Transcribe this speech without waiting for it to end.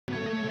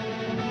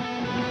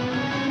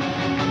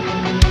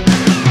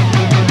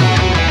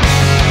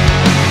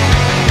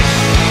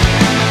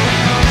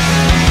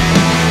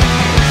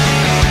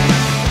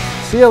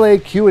CLA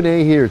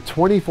Q&A here,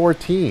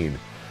 2014.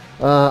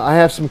 I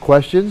have some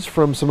questions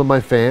from some of my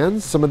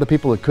fans, some of the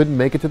people that couldn't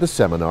make it to the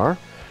seminar,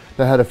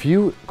 that had a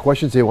few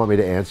questions they want me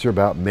to answer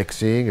about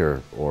mixing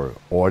or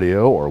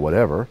audio or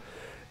whatever.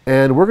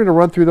 And we're going to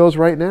run through those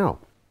right now.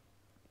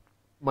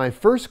 My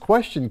first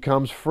question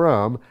comes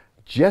from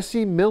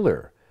Jesse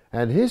Miller.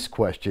 And his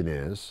question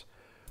is,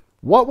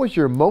 what was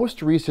your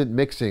most recent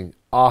mixing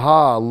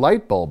aha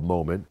light bulb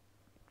moment?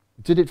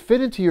 Did it fit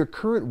into your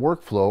current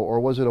workflow or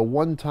was it a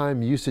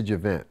one-time usage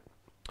event?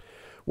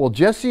 Well,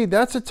 Jesse,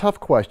 that's a tough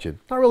question.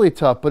 Not really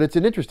tough, but it's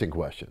an interesting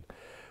question.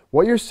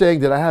 What you're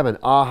saying, did I have an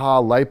aha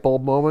light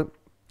bulb moment?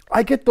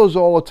 I get those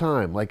all the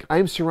time. Like,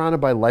 I'm surrounded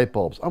by light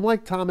bulbs. I'm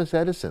like Thomas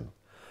Edison.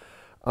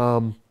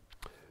 When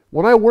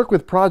I work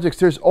with projects,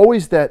 there's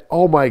always that,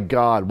 oh my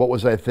God, what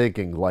was I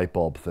thinking light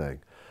bulb thing.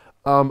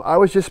 I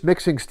was just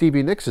mixing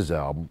Stevie Nicks'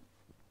 album,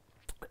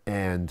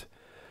 and,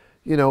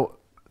 you know,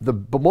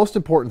 the most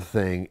important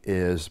thing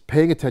is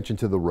paying attention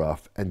to the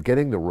rough and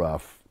getting the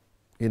rough,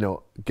 you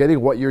know, getting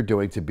what you're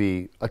doing to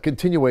be a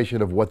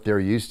continuation of what they're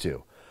used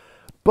to.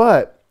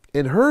 But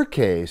in her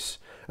case,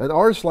 an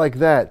artist like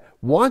that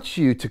wants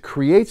you to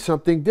create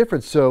something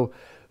different. So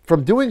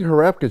from doing her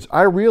records,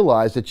 I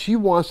realized that she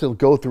wants to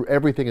go through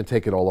everything and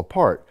take it all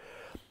apart.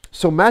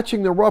 So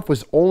matching the rough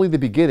was only the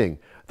beginning.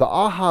 The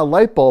aha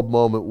light bulb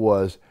moment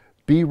was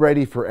be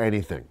ready for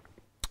anything.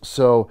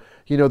 So,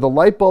 you know, the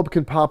light bulb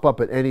can pop up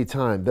at any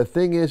time. The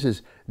thing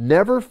is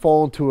never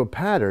fall into a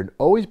pattern.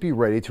 Always be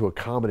ready to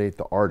accommodate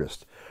the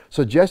artist.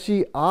 So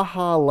Jesse,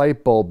 aha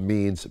light bulb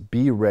means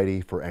be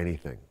ready for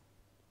anything.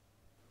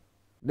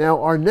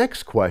 Now, our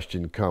next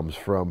question comes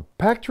from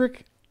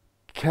Patrick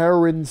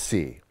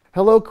Carency.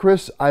 Hello,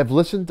 Chris. I've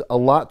listened a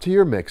lot to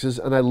your mixes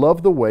and I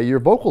love the way your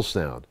vocals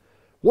sound.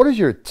 What is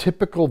your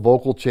typical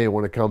vocal chain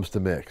when it comes to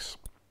mix?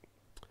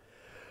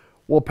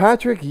 Well,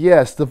 Patrick,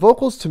 yes, the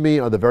vocals to me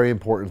are the very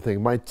important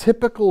thing. My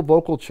typical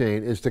vocal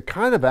chain is to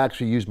kind of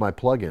actually use my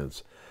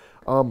plugins.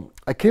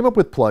 I came up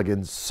with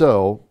plugins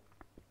so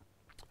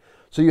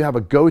you have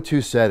a go-to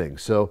setting.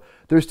 So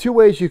there's two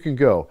ways you can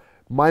go.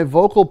 My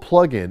vocal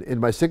plugin in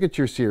my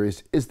signature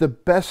series is the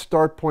best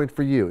start point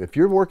for you. If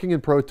you're working in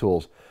Pro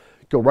Tools,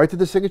 go right to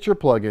the signature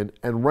plugin,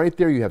 and right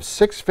there you have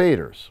 6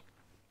 faders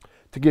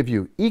to give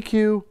you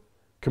EQ,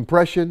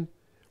 compression,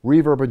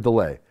 reverb, and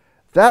delay.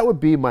 That would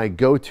be my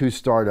go-to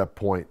startup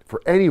point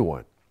for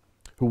anyone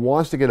who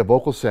wants to get a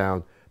vocal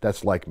sound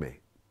that's like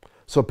me.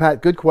 So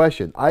Pat, good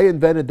question. I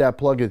invented that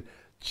plugin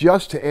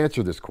just to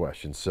answer this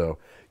question, so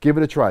give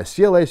it a try.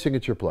 CLA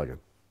Signature Plugin.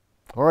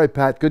 All right,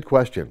 Pat, good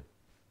question.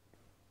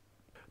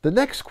 The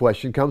next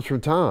question comes from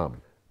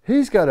Tom.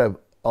 He's got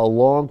a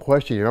long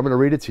question here. I'm going to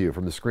read it to you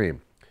from the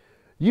screen.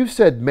 You've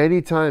said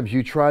many times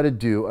you try to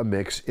do a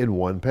mix in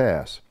one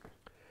pass.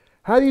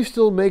 How do you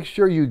still make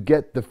sure you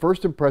get the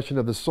first impression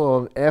of the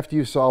song after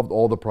you've solved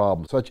all the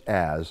problems, such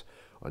as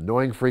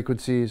annoying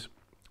frequencies,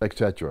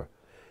 etc.,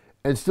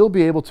 and still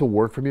be able to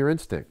work from your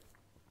instinct?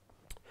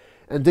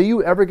 And do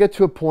you ever get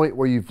to a point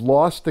where you've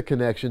lost the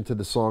connection to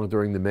the song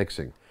during the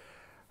mixing?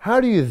 How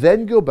do you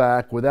then go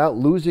back without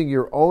losing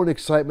your own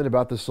excitement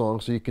about the song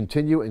so you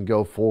continue and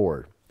go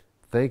forward?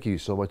 Thank you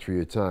so much for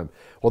your time.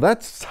 Well,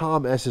 that's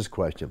Tom S.'s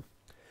question.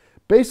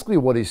 Basically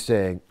what he's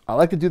saying, I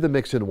like to do the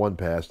mix in one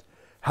pass.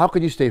 How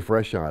can you stay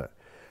fresh on it?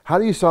 How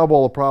do you solve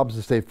all the problems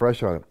and stay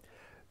fresh on it?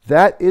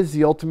 That is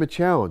the ultimate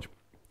challenge.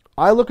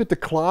 I look at the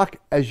clock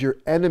as your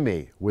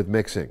enemy with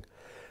mixing.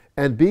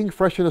 And being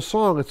fresh in a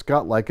song, it's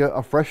got like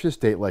a freshness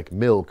date like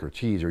milk or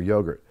cheese or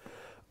yogurt.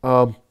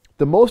 The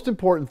most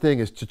important thing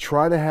is to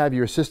try to have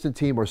your assistant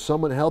team or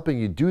someone helping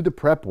you do the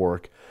prep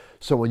work,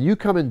 so when you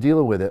come and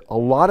dealing with it, a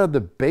lot of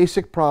the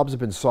basic problems have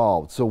been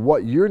solved. So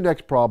what your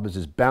next problem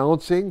is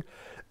balancing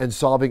and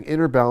solving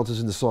inner balances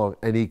in the song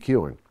and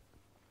EQing.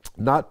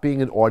 Not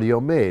being an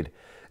audio maid.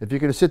 If you're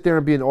going to sit there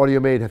and be an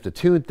audio maid, have to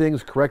tune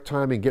things, correct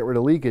timing, get rid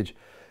of leakage,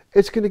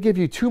 it's going to give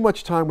you too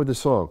much time with the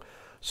song.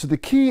 So the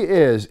key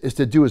is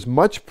to do as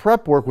much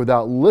prep work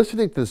without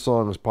listening to the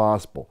song as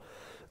possible.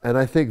 And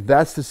I think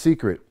that's the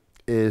secret,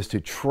 is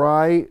to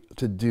try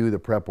to do the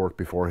prep work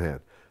beforehand.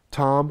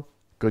 Tom,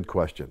 good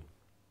question.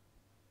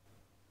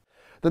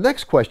 The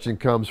next question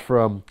comes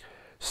from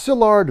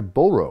Szilard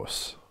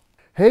Bolros.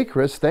 Hey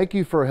Chris, thank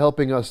you for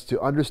helping us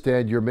to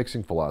understand your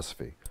mixing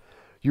philosophy.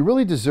 You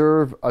really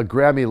deserve a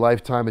Grammy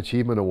Lifetime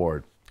Achievement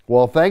Award.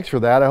 Well, thanks for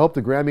that. I hope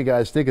the Grammy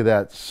guys think of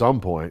that at some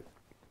point.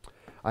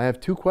 I have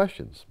 2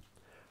 questions.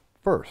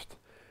 First,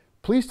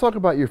 please talk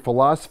about your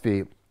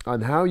philosophy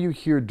on how you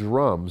hear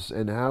drums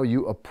and how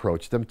you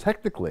approach them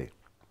technically.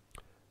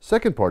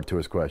 Second part to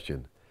his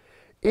question.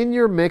 In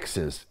your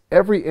mixes,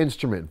 every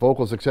instrument,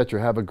 vocals,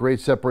 etc. have a great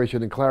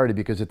separation and clarity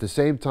because at the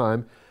same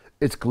time,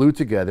 it's glued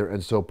together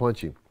and so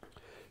punchy.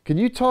 Can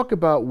you talk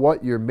about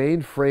what your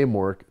main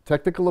framework,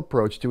 technical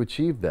approach to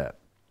achieve that?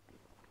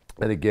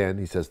 And again,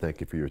 he says, thank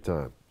you for your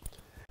time.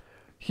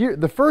 Here,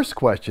 the first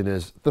question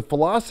is, the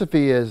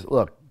philosophy is,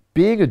 look,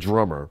 being a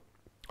drummer,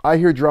 I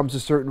hear drums a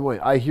certain way.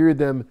 I hear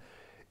them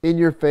in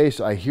your face.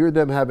 I hear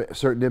them have a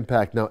certain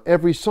impact. Now,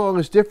 every song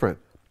is different.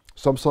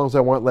 Some songs I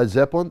want Led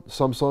Zeppelin,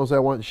 some songs I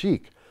want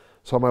chic.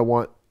 Some I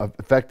want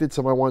affected,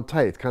 some I want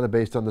tight. It's kind of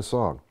based on the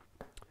song.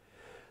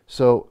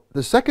 So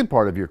the second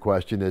part of your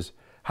question is,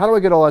 how do I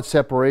get all that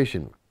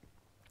separation?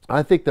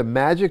 I think the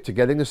magic to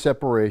getting the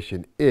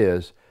separation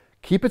is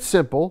keep it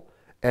simple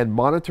and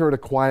monitor at a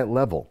quiet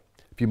level.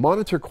 If you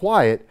monitor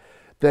quiet,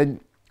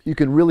 then you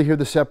can really hear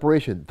the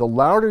separation. The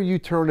louder you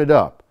turn it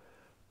up,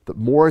 the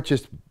more it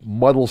just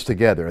muddles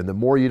together and the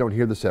more you don't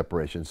hear the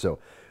separation. So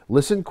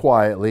listen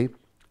quietly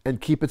and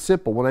keep it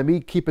simple. When I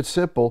mean keep it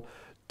simple,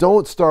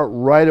 don't start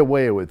right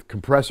away with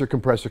compressor,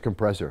 compressor,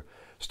 compressor.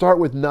 Start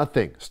with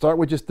nothing. Start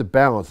with just the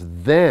balance,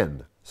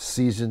 then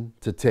season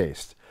to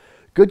taste.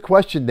 Good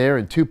question there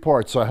in two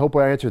parts, so I hope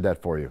I answered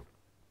that for you.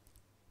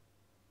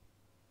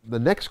 The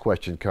next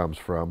question comes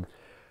from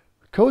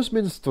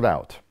Cosmin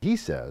Strout. He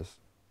says,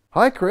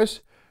 "Hi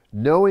Chris,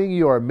 knowing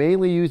you are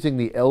mainly using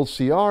the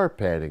LCR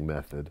panning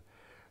method,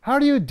 how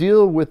do you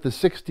deal with the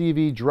 6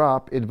 dB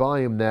drop in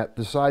volume that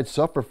the sides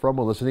suffer from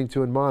when listening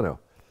to in mono?"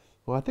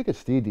 Well, I think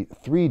it's 3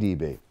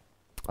 dB.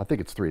 I think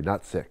it's 3,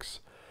 not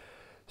 6.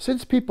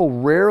 Since people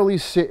rarely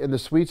sit in the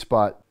sweet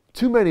spot,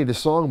 too many of the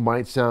song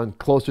might sound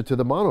closer to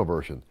the mono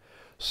version.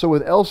 So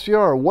with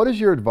LCR, what is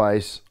your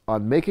advice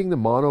on making the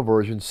mono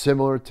version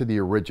similar to the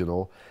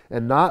original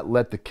and not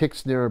let the kick,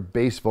 snare,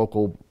 bass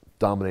vocal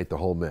dominate the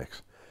whole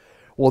mix?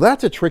 Well,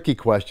 that's a tricky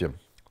question.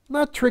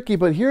 Not tricky,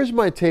 but here's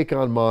my take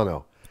on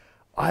mono.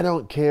 I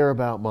don't care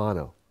about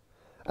mono.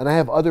 And I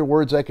have other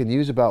words I can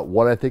use about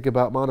what I think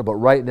about mono, but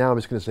right now I'm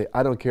just going to say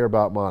I don't care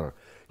about mono.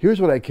 Here's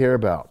what I care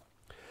about.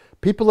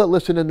 People that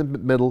listen in the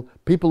middle,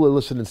 people that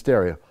listen in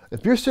stereo.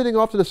 If you're sitting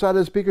off to the side of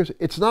the speakers,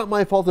 it's not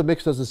my fault the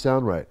mix doesn't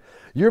sound right.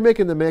 You're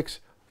making the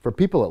mix for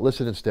people that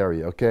listen in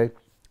stereo, okay?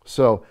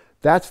 So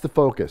that's the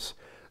focus.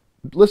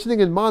 Listening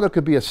in mono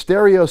could be a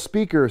stereo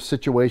speaker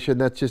situation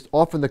that's just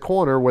off in the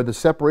corner where the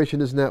separation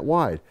isn't that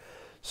wide.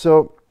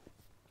 So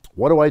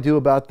what do I do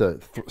about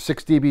the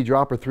 6 dB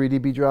drop or 3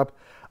 dB drop?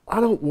 I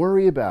don't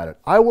worry about it.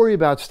 I worry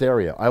about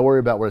stereo. I worry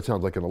about what it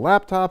sounds like in a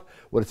laptop,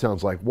 what it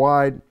sounds like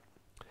wide.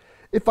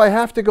 If I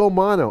have to go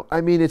mono,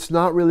 I mean, it's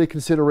not really a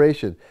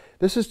consideration.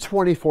 This is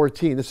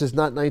 2014. This is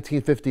not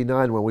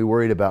 1959 when we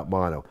worried about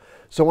mono.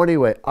 So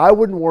anyway, I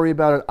wouldn't worry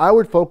about it. I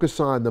would focus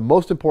on the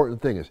most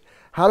important thing is,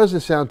 how does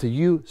it sound to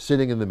you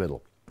sitting in the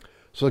middle?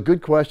 So a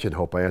good question.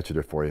 Hope I answered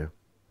it for you.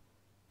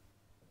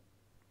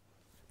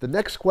 The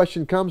next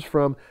question comes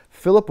from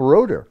Philip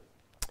Roeder.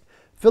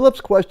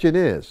 Philip's question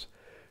is,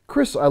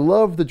 Chris, I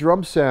love the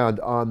drum sound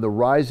on the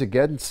Rise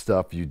Again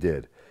stuff you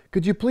did.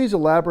 Could you please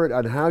elaborate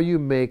on how you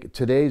make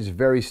today's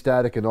very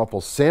static and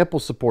awful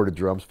sample-supported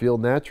drums feel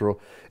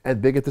natural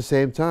and big at the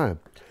same time?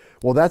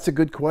 Well, that's a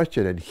good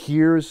question, and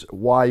here's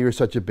why you're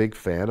such a big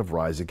fan of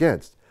Rise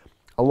Against.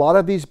 A lot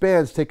of these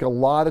bands take a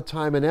lot of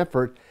time and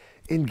effort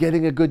in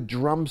getting a good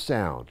drum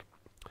sound.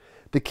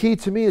 The key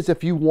to me is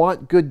if you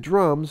want good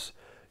drums,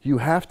 you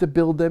have to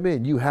build them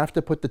in. You have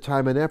to put the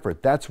time and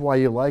effort. That's why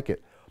you like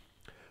it.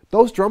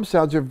 Those drum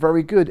sounds are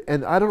very good,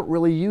 and I don't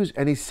really use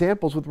any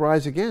samples with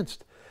Rise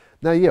Against.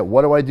 Now, yeah,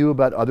 what do I do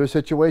about other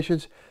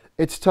situations?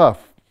 It's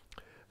tough.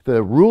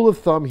 The rule of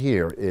thumb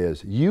here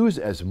is use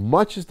as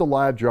much as the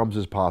live drums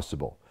as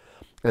possible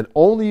and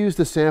only use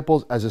the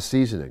samples as a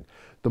seasoning.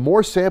 The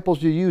more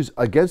samples you use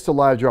against the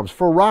live drums,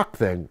 for a rock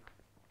thing,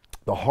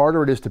 the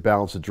harder it is to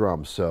balance the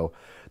drums. So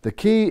the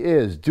key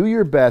is do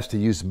your best to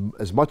use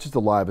as much as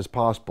the live as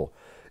possible.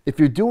 If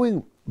you're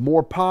doing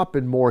more pop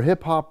and more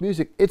hip-hop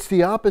music, it's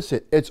the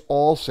opposite. It's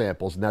all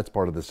samples, and that's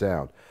part of the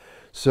sound.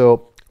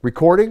 So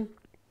recording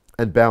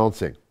and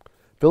balancing.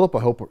 Philip, I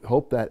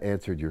hope that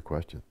answered your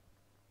question.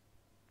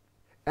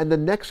 And the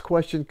next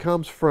question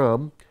comes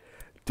from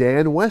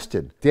Dan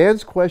Weston.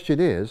 Dan's question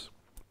is,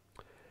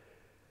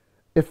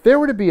 if there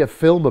were to be a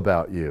film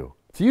about you,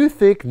 do you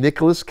think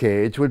Nicolas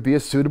Cage would be a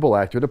suitable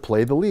actor to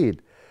play the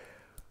lead?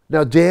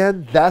 Now,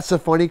 Dan, that's a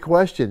funny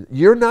question.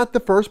 You're not the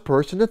first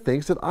person that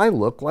thinks that I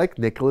look like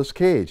Nicolas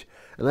Cage,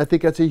 and I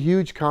think that's a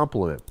huge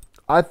compliment.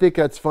 I think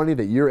that's funny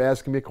that you're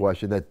asking me a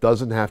question that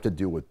doesn't have to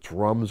do with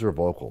drums or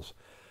vocals.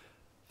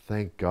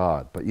 Thank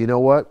God. But you know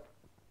what?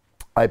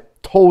 I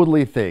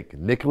totally think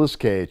Nicolas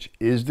Cage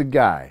is the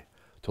guy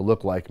to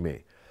look like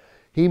me.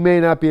 He may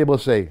not be able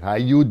to say, "How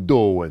you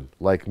doing?"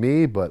 like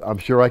me, but I'm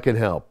sure I can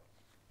help.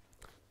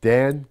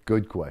 Dan,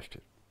 good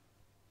question.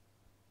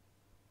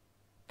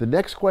 The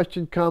next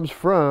question comes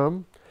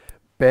from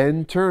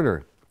Ben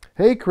Turner.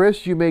 Hey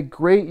Chris, you make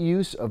great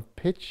use of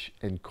pitch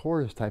and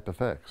chorus type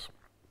effects.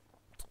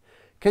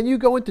 Can you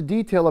go into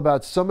detail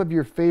about some of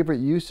your favorite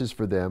uses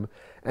for them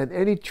and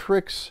any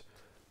tricks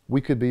we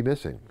could be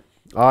missing?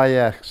 Ah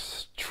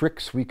yes,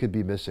 tricks we could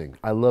be missing.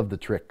 I love the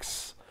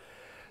tricks.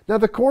 Now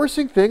the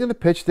chorusing thing and the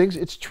pitch things,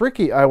 it's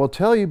tricky, I will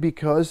tell you,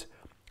 because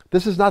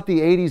this is not the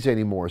 80s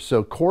anymore.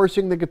 So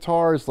chorusing the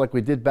guitars like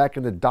we did back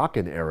in the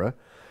Dokken era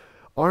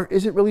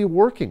isn't really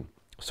working.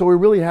 So we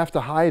really have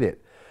to hide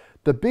it.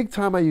 The big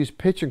time I use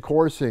pitch and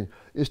chorusing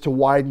is to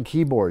widen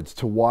keyboards,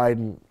 to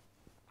widen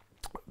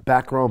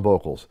background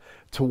vocals,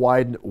 to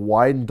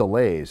widen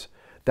delays.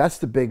 That's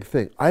the big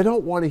thing. I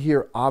don't want to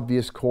hear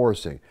obvious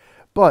chorusing.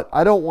 But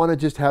I don't want to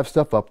just have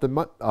stuff up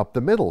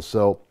the middle.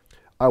 So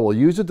I will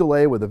use a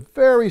delay with a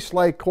very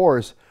slight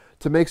chorus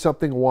to make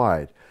something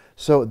wide.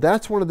 So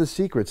that's one of the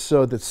secrets.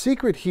 So the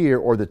secret here,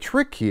 or the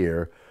trick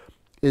here,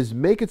 is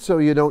make it so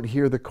you don't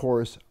hear the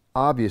chorus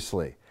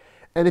obviously.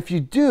 And if you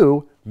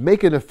do,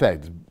 make an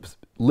effect.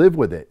 Live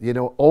with it,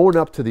 own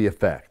up to the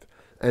effect.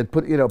 And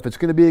put, if it's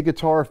going to be a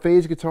guitar,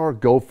 phase guitar,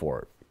 go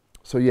for it.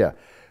 So yeah,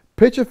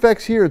 pitch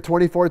effects here in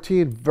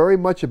 2014, very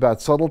much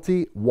about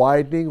subtlety,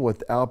 widening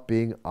without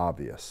being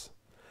obvious.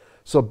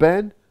 So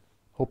Ben,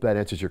 hope that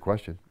answers your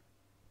question.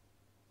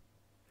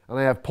 And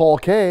I have Paul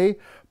K.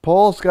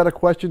 Paul's got a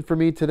question for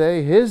me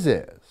today. His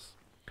is,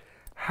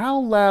 how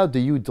loud do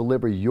you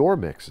deliver your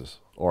mixes,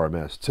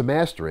 RMS, to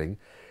mastering,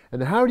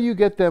 and how do you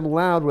get them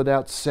loud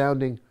without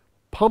sounding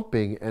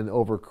pumping and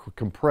over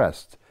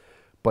compressed,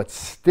 but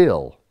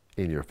still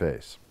in your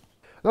face?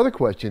 Another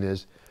question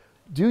is,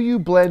 do you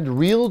blend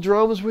real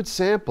drums with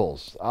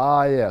samples?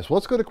 Ah, yes. Well,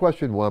 let's go to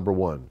question number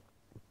one.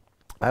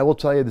 I will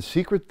tell you the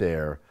secret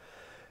there,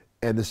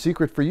 and the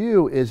secret for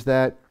you is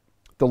that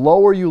the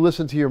lower you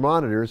listen to your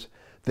monitors,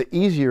 the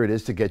easier it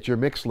is to get your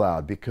mix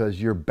loud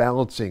because you're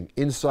balancing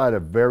inside a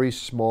very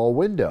small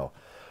window.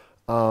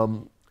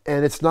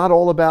 And it's not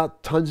all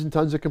about tons and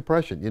tons of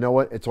compression. You know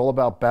what? It's all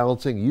about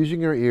balancing, using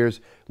your ears,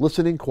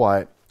 listening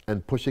quiet,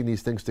 and pushing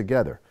these things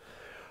together.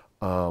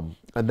 And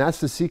that's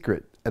the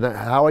secret. And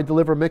how I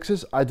deliver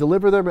mixes, I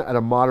deliver them at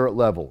a moderate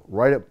level,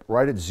 right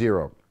at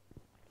zero.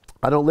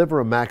 I don't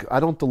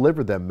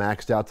deliver them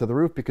maxed out to the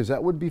roof because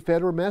that wouldn't be fair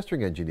to a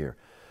mastering engineer.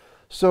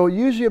 So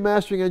usually a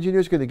mastering engineer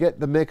is going to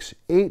get the mix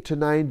 8 to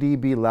 9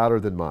 dB louder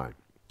than mine.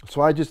 So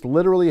I just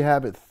literally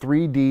have it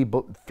 3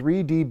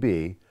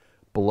 dB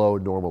below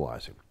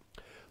normalizing.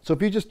 So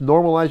if you just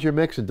normalize your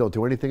mix and don't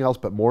do anything else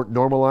but more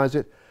normalize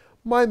it,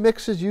 my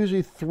mix is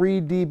usually 3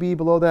 dB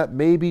below that,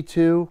 maybe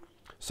 2.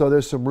 So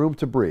there's some room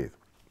to breathe.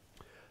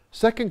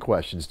 Second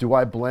question is, do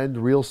I blend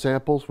real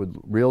samples with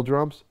real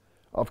drums?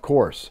 Of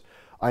course.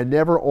 I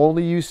never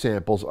only use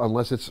samples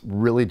unless it's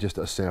really just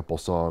a sample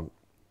song,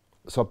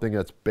 something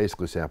that's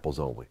basically samples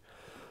only.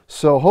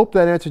 So hope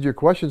that answered your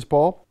questions,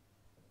 Paul.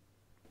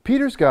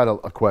 Peter's got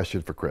a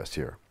question for Chris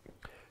here.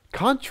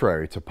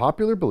 Contrary to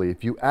popular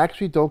belief, you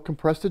actually don't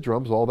compress the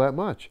drums all that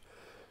much.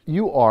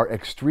 You are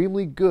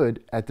extremely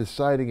good at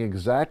deciding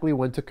exactly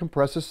when to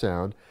compress a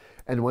sound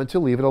and when to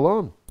leave it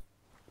alone.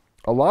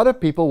 A lot of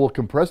people will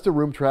compress the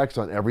room tracks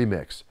on every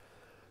mix,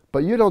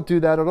 but you don't do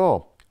that at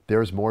all.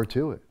 There's more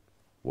to it.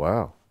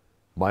 Wow.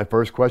 My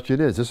first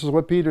question is, this is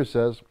what Peter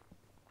says.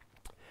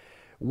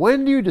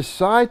 When do you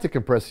decide to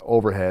compress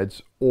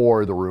overheads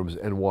or the rooms,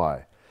 and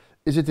why?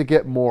 Is it to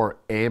get more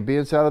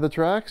ambience out of the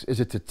tracks? Is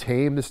it to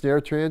tame the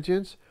snare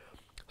transients?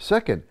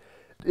 Second,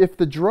 if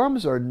the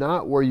drums are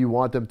not where you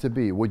want them to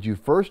be, would you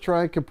first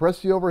try and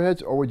compress the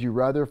overheads, or would you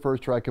rather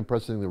first try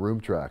compressing the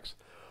room tracks?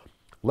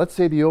 Let's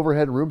say the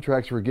overhead room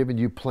tracks were giving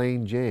you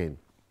plain Jane.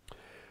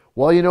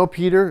 Well,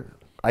 Peter,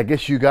 I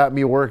guess you got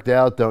me worked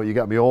out, though. You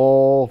got me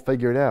all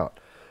figured out.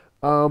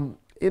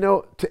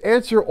 To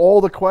answer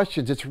all the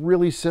questions, it's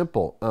really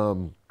simple.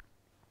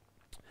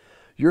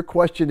 Your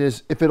question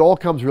is, if it all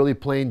comes really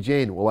plain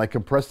Jane, will I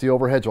compress the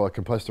overheads or will I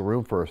compress the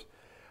room first?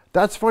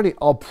 That's funny.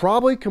 I'll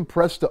probably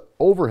compress the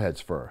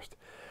overheads first,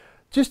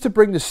 just to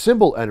bring the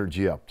cymbal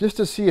energy up, just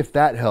to see if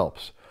that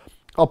helps.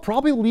 I'll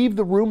probably leave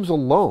the rooms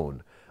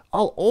alone.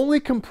 I'll only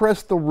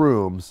compress the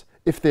rooms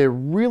if they're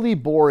really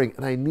boring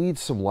and I need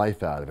some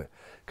life out of it.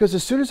 Because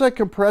as soon as I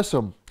compress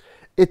them,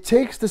 it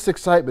takes this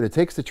excitement, it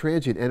takes the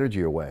transient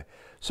energy away.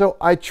 So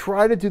I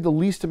try to do the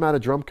least amount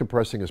of drum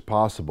compressing as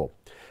possible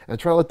and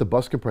try to let the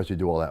bus compressor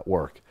do all that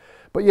work.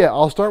 But yeah,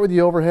 I'll start with the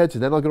overheads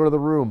and then I'll go to the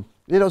room.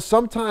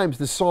 Sometimes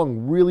the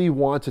song really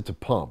wants it to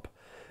pump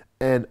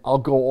and I'll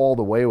go all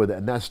the way with it,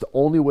 and that's the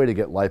only way to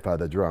get life out of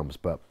the drums.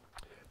 But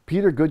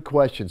Peter, good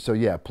question. So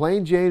yeah,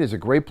 plain Jane is a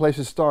great place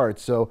to start.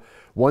 So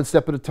one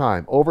step at a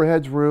time,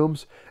 overheads,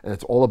 rooms, and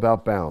it's all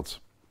about balance.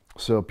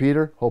 So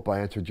Peter, hope I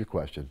answered your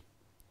question.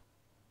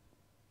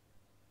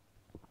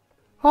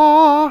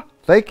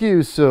 Thank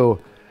you. So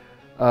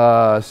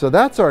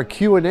that's our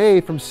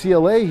Q&A from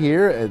CLA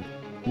here at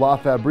La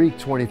Fabrique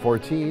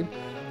 2014.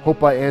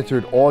 Hope I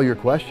answered all your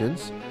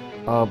questions.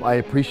 I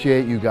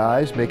appreciate you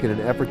guys making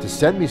an effort to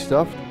send me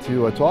stuff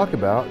to talk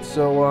about.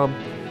 So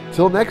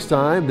till next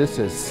time, this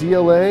is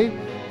CLA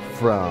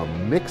from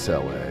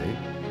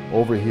MixLA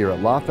over here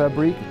at La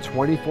Fabrique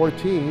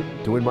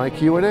 2014 doing my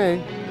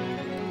Q&A.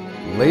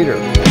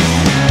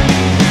 Later.